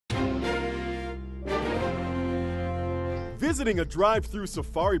Visiting a drive-through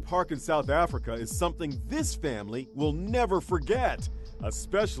safari park in South Africa is something this family will never forget,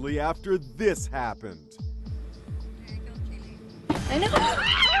 especially after this happened. I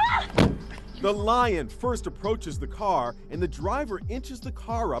know. The lion first approaches the car and the driver inches the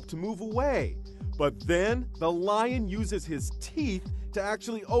car up to move away. But then the lion uses his teeth to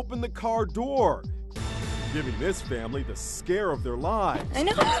actually open the car door, giving this family the scare of their lives. I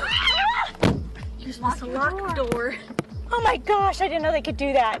know. You're supposed to lock the door. Oh my gosh, I didn't know they could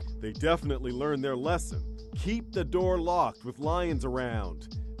do that. They definitely learned their lesson. Keep the door locked with lions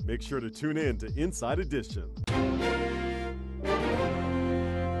around. Make sure to tune in to Inside Edition.